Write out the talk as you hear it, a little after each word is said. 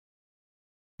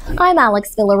I'm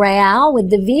Alex Villarreal with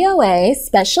the VOA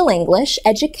Special English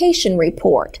Education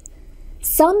Report.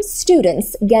 Some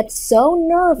students get so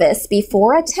nervous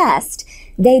before a test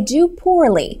they do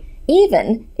poorly,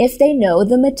 even if they know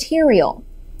the material.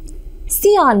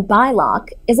 Sion Bylock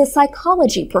is a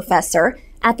psychology professor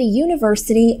at the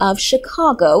University of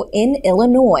Chicago in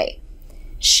Illinois.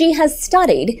 She has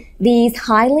studied these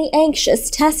highly anxious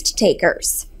test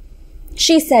takers.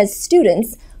 She says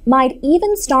students might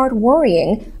even start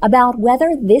worrying about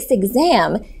whether this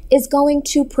exam is going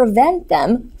to prevent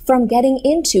them from getting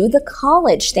into the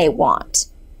college they want.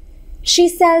 She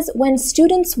says when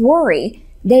students worry,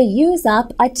 they use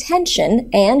up attention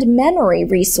and memory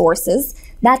resources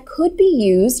that could be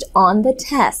used on the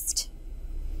test.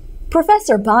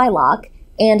 Professor Bylock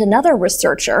and another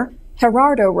researcher,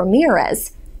 Gerardo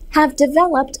Ramirez, have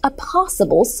developed a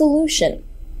possible solution.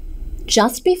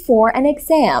 Just before an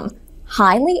exam,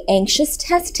 highly anxious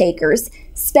test takers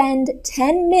spend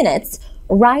 10 minutes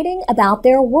writing about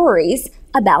their worries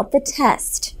about the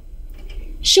test.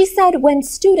 She said when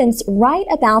students write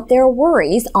about their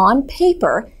worries on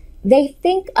paper, they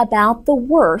think about the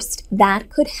worst that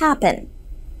could happen.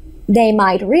 They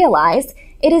might realize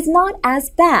it is not as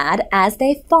bad as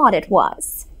they thought it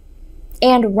was.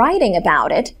 And writing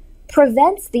about it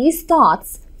prevents these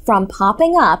thoughts from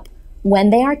popping up when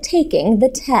they are taking the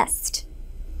test.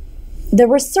 The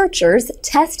researchers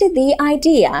tested the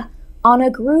idea on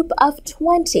a group of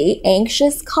 20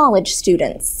 anxious college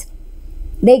students.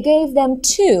 They gave them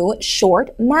 2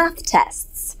 short math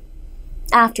tests.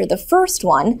 After the first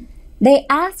one, they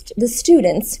asked the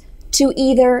students to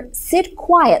either sit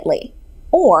quietly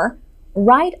or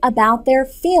write about their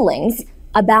feelings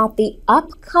about the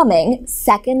upcoming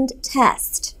second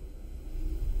test.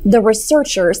 The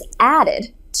researchers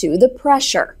added to the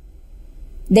pressure.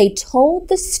 They told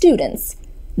the students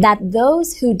that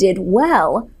those who did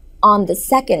well on the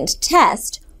second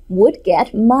test would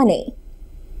get money.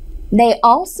 They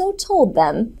also told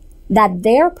them that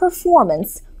their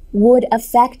performance would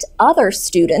affect other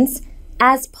students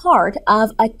as part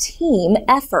of a team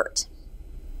effort.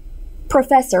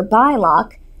 Professor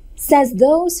Bylock says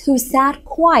those who sat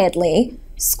quietly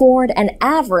scored an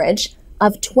average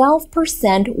of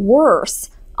 12% worse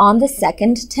on the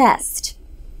second test.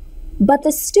 But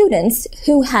the students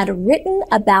who had written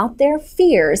about their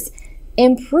fears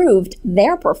improved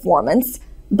their performance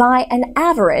by an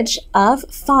average of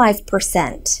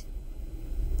 5%.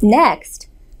 Next,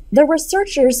 the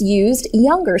researchers used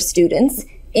younger students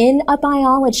in a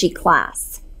biology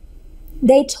class.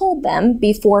 They told them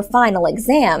before final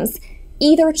exams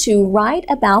either to write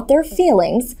about their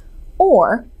feelings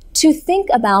or to think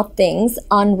about things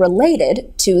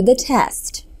unrelated to the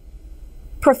test.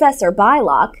 Professor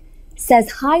Bylock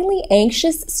says highly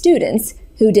anxious students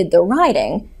who did the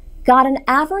writing got an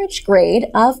average grade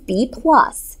of B+,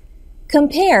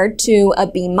 compared to a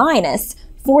B-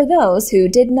 for those who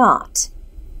did not.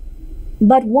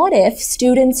 But what if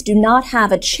students do not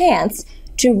have a chance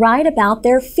to write about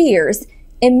their fears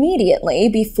immediately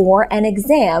before an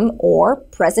exam or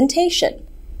presentation?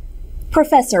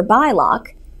 Professor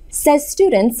Bylock says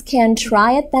students can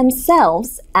try it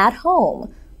themselves at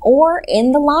home or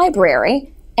in the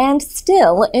library and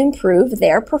still improve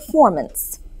their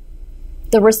performance.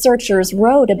 The researchers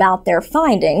wrote about their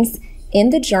findings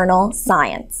in the journal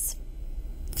Science.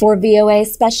 For VOA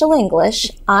Special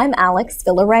English, I'm Alex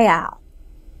Villarreal.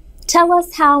 Tell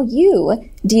us how you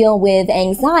deal with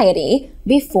anxiety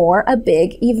before a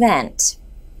big event.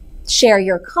 Share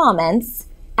your comments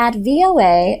at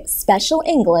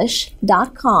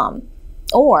voaspecialenglish.com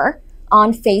or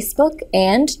on Facebook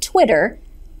and Twitter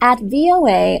at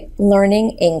VOA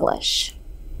Learning English.